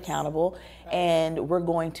other accountable, and we're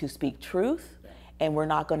going to speak truth, and we're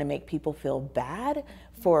not going to make people feel bad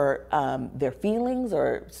for their feelings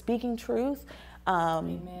or speaking truth.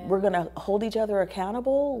 We're going to hold each other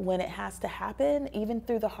accountable when it has to happen, even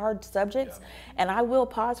through the hard subjects. And I will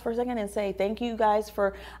pause for a second and say thank you guys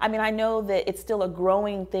for, I know that it's still a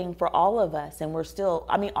growing thing for all of us, and we're still,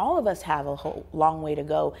 all of us have a whole long way to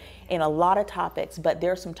go in a lot of topics, but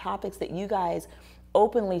there are some topics that you guys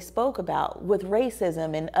openly spoke about with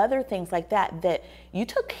racism and other things like that you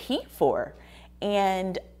took heat for,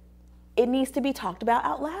 and it needs to be talked about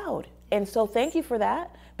out loud. And so thank you for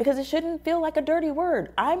that, because it shouldn't feel like a dirty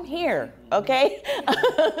word. I'm here, okay?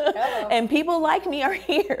 And people like me are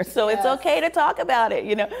here, so it's okay to talk about it,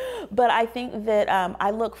 But I think that I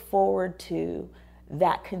look forward to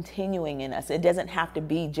that continuing in us. It doesn't have to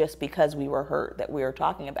be just because we were hurt that we were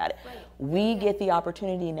talking about it. We get the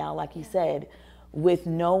opportunity now, like you said, with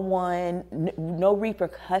no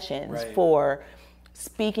repercussions for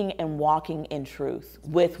speaking and walking in truth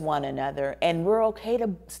with one another. And we're okay to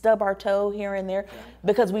stub our toe here and there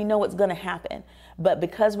because we know it's going to happen. But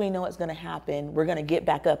because we know it's going to happen, we're going to get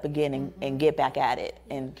back up again and get back at it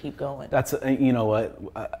and keep going. That's,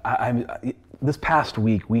 this past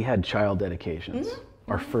week we had child dedications,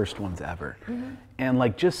 our first ones ever.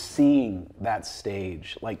 And just seeing that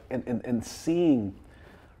stage, and seeing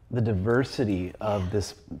the diversity of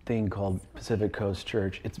this thing called Pacific Coast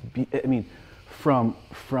Church,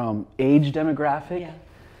 from age demographic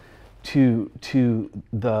to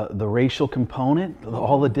the racial component,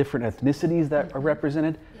 all the different ethnicities that are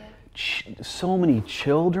represented, so many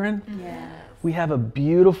children. We have a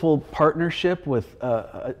beautiful partnership with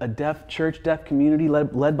a deaf church, deaf community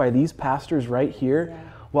led by these pastors right here.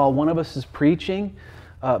 While one of us is preaching,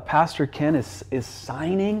 Pastor Ken is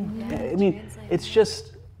signing. I mean,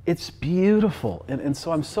 it's beautiful. And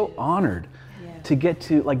so I'm so honored to get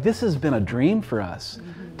to, like, this has been a dream for us,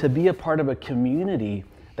 to be a part of a community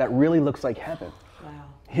that really looks like heaven.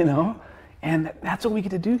 You know? And that's what we get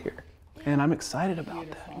to do here. And I'm excited about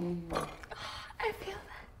that. I feel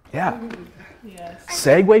that. Yeah.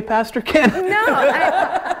 Segue, Pastor Ken. No,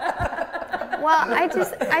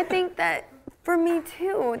 I think that for me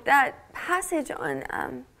too, that passage on,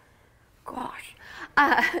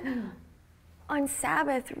 on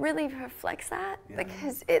Sabbath really reflects that,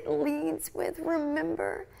 because it leads with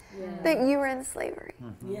remember that you were in slavery.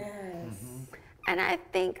 And I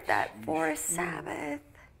think that for Sabbath,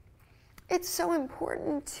 it's so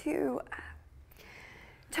important to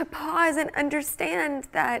pause and understand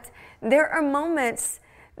that there are moments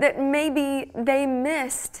that maybe they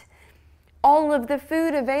missed all of the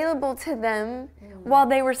food available to them while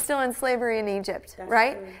they were still in slavery in Egypt,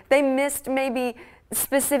 right? True. They missed maybe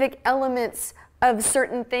specific elements of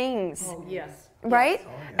certain things. Right?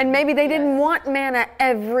 And maybe they didn't want manna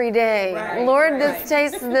every day. Lord, this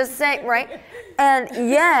tastes the same, right? And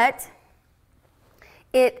yet,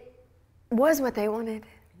 it was what they wanted.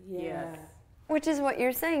 Which is what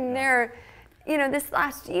you're saying there. You know, this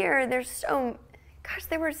last year, there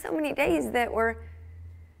were so many days that were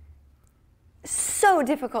so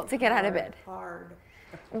difficult to get out of bed. Hard.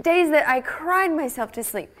 Days that I cried myself to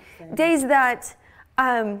sleep. Days that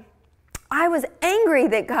I was angry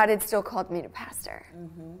that God had still called me to pastor.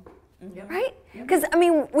 Right? Because, I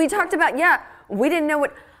mean, we talked about, we didn't know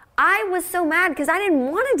what. I was so mad because I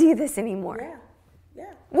didn't want to do this anymore.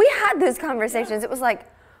 We had those conversations. It was like,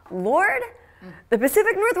 Lord, the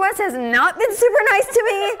Pacific Northwest has not been super nice to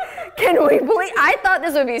me. Can we believe? I thought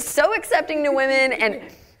this would be so accepting to women, and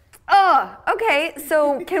okay,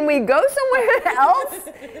 so can we go somewhere else?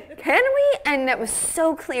 Can we? And it was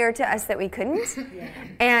so clear to us that we couldn't,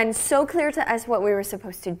 and so clear to us what we were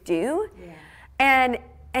supposed to do. And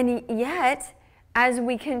yet, as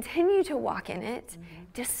we continue to walk in it,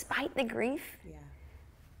 despite the grief,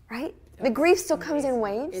 right? The grief still comes in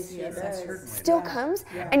waves. Still comes.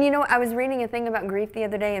 And you know, I was reading a thing about grief the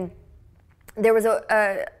other day, and there was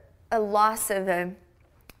a loss of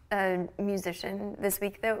a musician this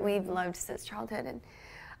week that we've loved since childhood,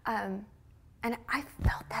 and I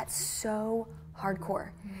felt that so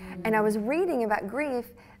hardcore. And I was reading about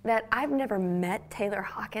grief that I've never met Taylor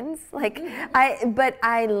Hawkins, but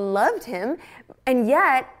I loved him, and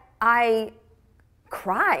yet I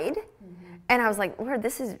cried. And I was like, Lord,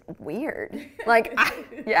 this is weird.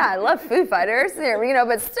 I love Foo Fighters, you know,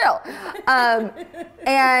 but still.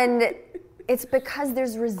 And it's because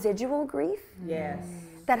there's residual grief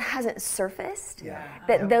that hasn't surfaced,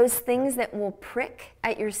 that those things that will prick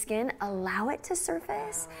at your skin allow it to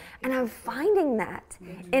surface. And I'm finding that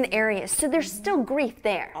in areas. So there's still grief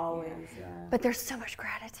there. Always. But there's so much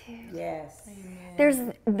gratitude. Amen. There's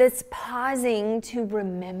this pausing to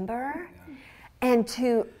remember and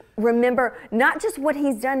to remember not just what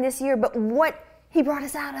he's done this year, but what he brought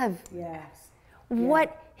us out of.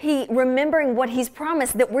 Remembering what he's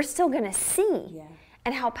promised that we're still going to see,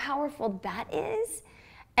 and how powerful that is.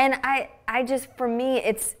 And I just, for me,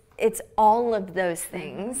 it's all of those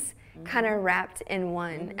things kind of wrapped in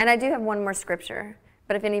one. And I do have one more scripture,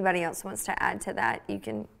 but if anybody else wants to add to that, you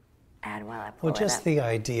can add while I pull it up. Well, just the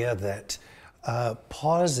idea that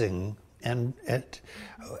pausing. And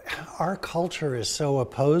our culture is so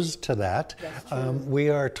opposed to that. We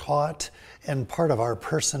are taught, and part of our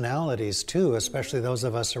personalities too, especially those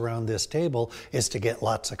of us around this table, is to get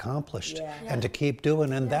lots accomplished and to keep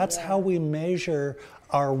doing. And that's how we measure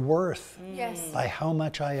our worth, by how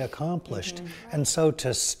much I accomplished. And so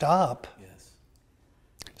to stop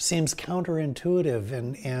seems counterintuitive,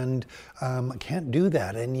 and can't do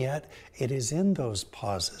that. And yet it is in those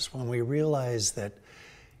pauses when we realize that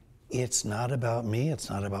it's not about me, it's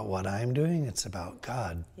not about what I'm doing, it's about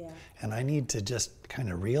God. And I need to just kind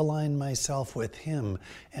of realign myself with Him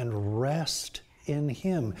and rest in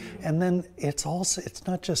Him. And then it's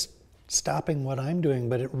not just stopping what I'm doing,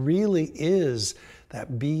 but it really is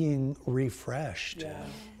that being refreshed.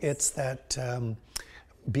 It's that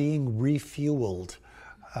being refueled,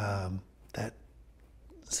 that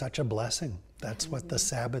such a blessing. That's what the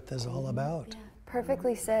Sabbath is all about.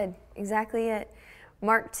 Perfectly said, exactly it.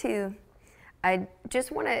 Mark 2, I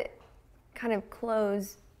just want to kind of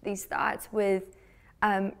close these thoughts with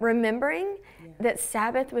remembering that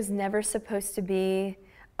Sabbath was never supposed to be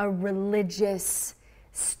a religious,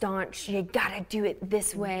 staunch, you gotta do it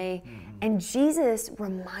this way. And Jesus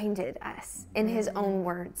reminded us in his own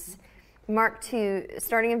words. Mark 2,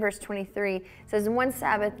 starting in verse 23, says, one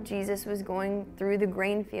Sabbath, Jesus was going through the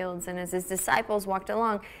grain fields, and as his disciples walked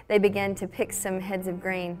along, they began to pick some heads of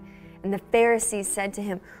grain. And the Pharisees said to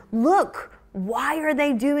him, look, why are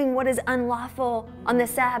they doing what is unlawful on the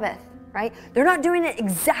Sabbath? Right? They're not doing it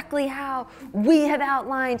exactly how we have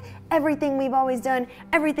outlined, everything we've always done,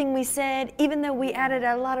 everything we said, even though we added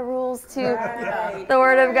a lot of rules to the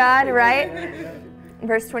Word of God, right?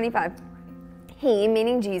 Verse 25. He,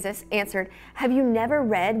 meaning Jesus, answered, have you never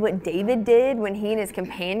read what David did when he and his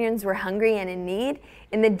companions were hungry and in need?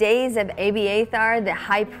 In the days of Abiathar, the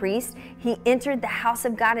high priest, he entered the house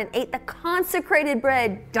of God and ate the consecrated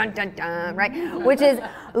bread, dun, dun, dun, right? Which is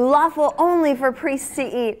lawful only for priests to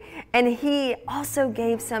eat. And he also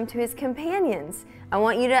gave some to his companions. I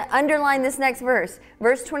want you to underline this next verse.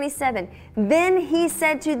 Verse 27. Then he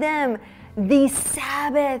said to them, the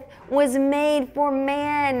Sabbath was made for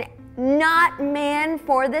man, not man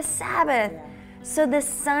for the Sabbath. So the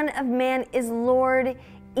Son of Man is Lord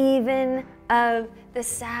even of the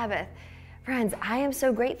Sabbath. Friends, I am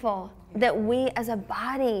so grateful that we as a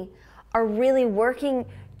body are really working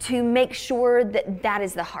to make sure that that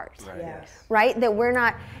is the heart, right? That we're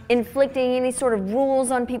not inflicting any sort of rules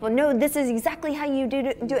on people. No, this is exactly how you do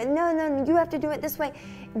it. No, you have to do it this way.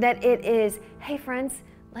 That it is, hey friends,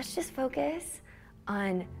 let's just focus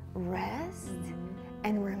on rest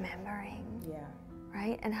and remembering,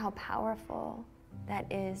 right? And how powerful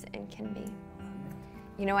that is and can be.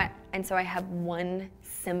 You know what? And so I have one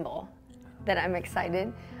symbol that I'm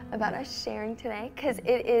excited about us sharing today, because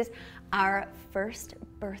it is our first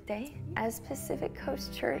birthday as Pacific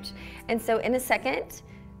Coast Church. And so in a second,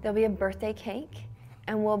 there'll be a birthday cake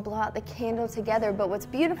and we'll blow out the candle together. But what's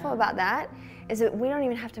beautiful about that is that we don't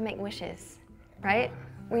even have to make wishes, right?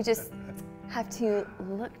 We just have to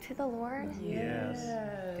look to the Lord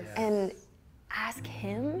and ask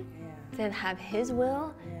him to have his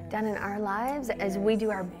will done in our lives as we do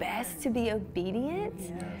our best to be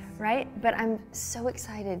obedient, right? But I'm so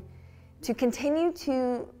excited to continue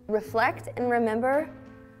to reflect and remember,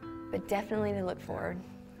 but definitely to look forward.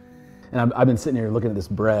 And I've been sitting here looking at this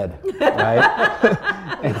bread,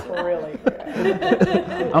 right? It's really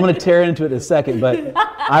good. I'm going to tear into it in a second, but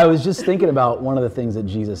I was just thinking about one of the things that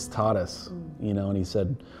Jesus taught us, you know, and he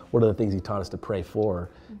said, what are the things he taught us to pray for?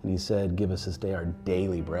 And he said, give us this day our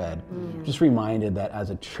daily bread. Just reminded that as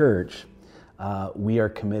a church, we are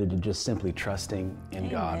committed to just simply trusting in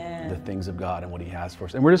God, the things of God and what he has for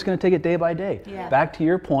us. And we're just going to take it day by day. Back to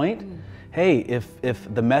your point, hey,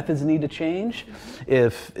 if the methods need to change,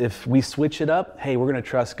 if we switch it up, hey, we're going to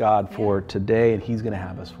trust God for today and he's going to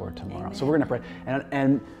have us for tomorrow. So we're going to pray.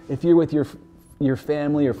 And if you're with your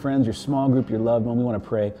family, your friends, your small group, your loved one, we want to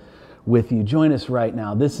pray with you. Join us right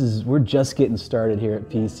now. We're just getting started here at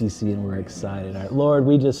PCC and we're excited. All right, Lord,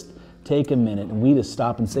 we just take a minute and we just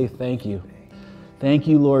stop and say thank you. Thank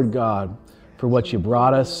you, Lord God, for what you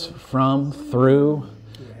brought us through.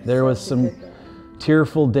 There was some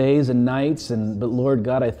tearful days and nights, but Lord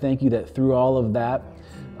God, I thank you that through all of that,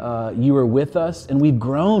 you were with us and we've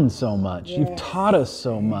grown so much. You've taught us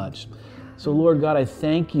so much. So Lord God, I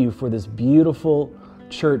thank you for this beautiful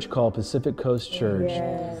church called Pacific Coast Church.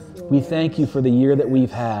 We thank you for the year that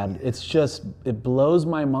we've had. It blows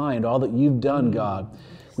my mind, all that you've done, God.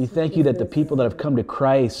 We thank you that the people that have come to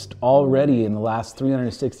Christ already in the last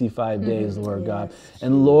 365 days, Lord God.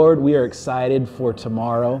 And Lord, we are excited for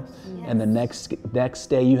tomorrow and the next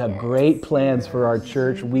day. You have great plans for our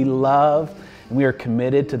church. We love and we are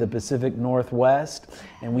committed to the Pacific Northwest.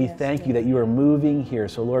 And we thank you that you are moving here.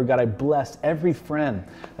 So Lord God, I bless every friend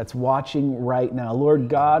that's watching right now. Lord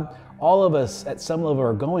God, all of us at some level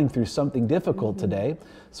are going through something difficult today.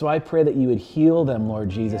 So I pray that you would heal them, Lord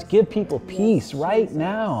Jesus. Give people peace right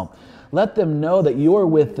now. Let them know that you're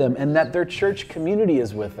with them and that their church community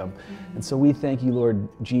is with them. And so we thank you, Lord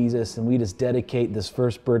Jesus, and we just dedicate this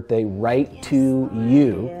first birthday right to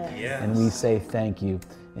you. And we say thank you.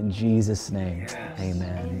 In Jesus' name,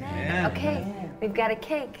 amen. Okay, we've got a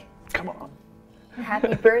cake. Come on.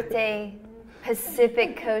 Happy birthday,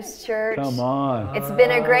 Pacific Coast Church. Come on. It's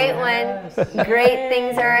been a great one. Great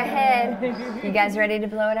things are ahead. You guys ready to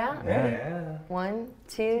blow it out? Yeah. 1,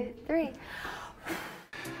 2, 3.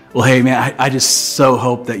 Well, hey, man, I just so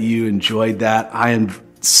hope that you enjoyed that. I am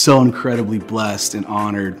so incredibly blessed and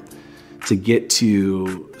honored to get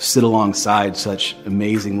to sit alongside such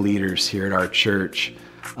amazing leaders here at our church.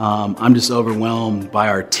 I'm just overwhelmed by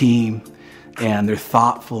our team, and their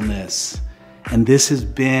thoughtfulness. And this has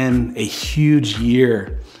been a huge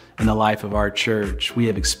year in the life of our church. We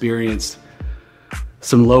have experienced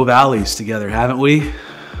some low valleys together, haven't we?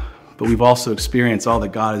 But we've also experienced all that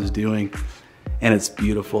God is doing, and it's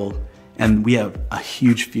beautiful. And we have a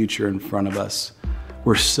huge future in front of us.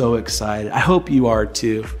 We're so excited. I hope you are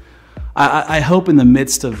too. I hope in the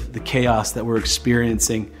midst of the chaos that we're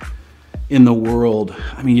experiencing in the world,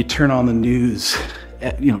 I mean, you turn on the news,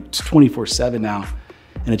 it's 24/7 now,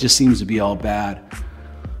 and it just seems to be all bad.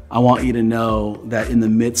 I want you to know that in the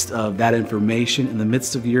midst of that information, in the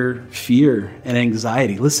midst of your fear and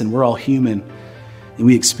anxiety, listen, we're all human, and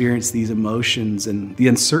we experience these emotions and the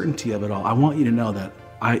uncertainty of it all. I want you to know that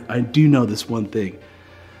I do know this one thing.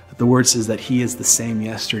 The word says that he is the same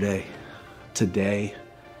yesterday, today,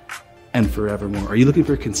 and forevermore. Are you looking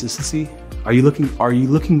for consistency? Are you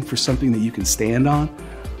looking for something that you can stand on?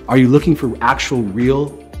 Are you looking for actual real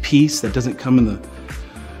peace that doesn't come in the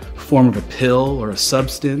form of a pill or a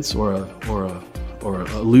substance or a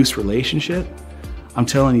loose relationship? I'm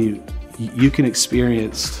telling you, you can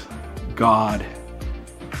experience God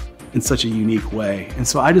in such a unique way. And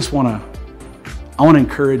so I want to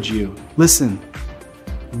encourage you. Listen,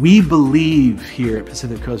 we believe here at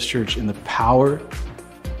Pacific Coast Church in the power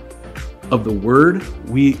of the Word.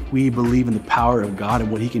 We believe in the power of God and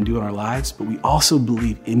what He can do in our lives, but we also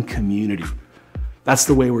believe in community. That's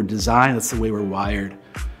the way we're designed. That's the way we're wired.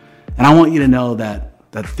 And I want you to know that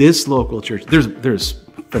this local church, there's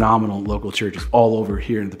phenomenal local churches all over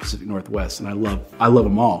here in the Pacific Northwest, and I love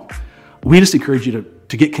them all. We just encourage you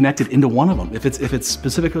to get connected into one of them. If it's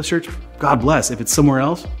Pacific Coast Church, God bless. If it's somewhere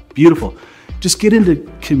else, beautiful. Just get into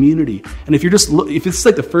community. And if it's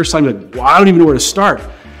like the first time, like, well, I don't even know where to start.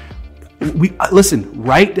 Listen,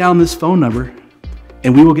 write down this phone number,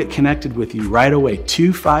 and we will get connected with you right away.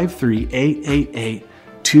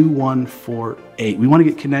 253-888-2148. We want to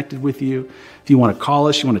get connected with you. If you want to call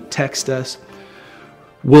us, you want to text us,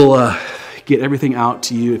 we'll get everything out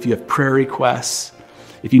to you. If you have prayer requests,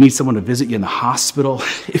 if you need someone to visit you in the hospital,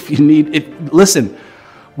 listen,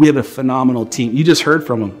 we have a phenomenal team. You just heard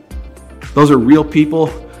from them. Those are real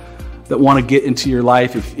people that want to get into your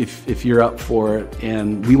life if you're up for it,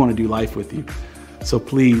 and we want to do life with you. So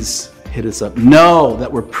please hit us up. Know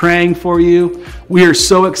that we're praying for you. We are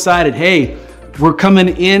so excited. Hey, we're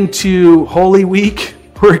coming into Holy Week.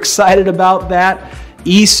 We're excited about that.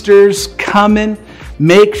 Easter's coming.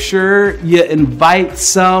 Make sure you invite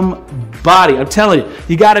somebody. I'm telling you,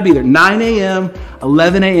 you got to be there. 9 a.m.,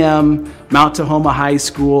 11 a.m., Mount Tahoma High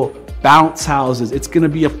School, bounce houses. It's going to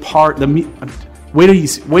be a part. Wait till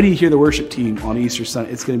you hear the worship team on Easter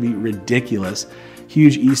Sunday. It's going to be ridiculous.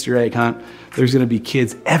 Huge Easter egg hunt. There's going to be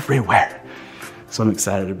kids everywhere. So I'm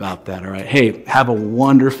excited about that. All right. Hey, have a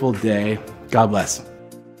wonderful day. God bless.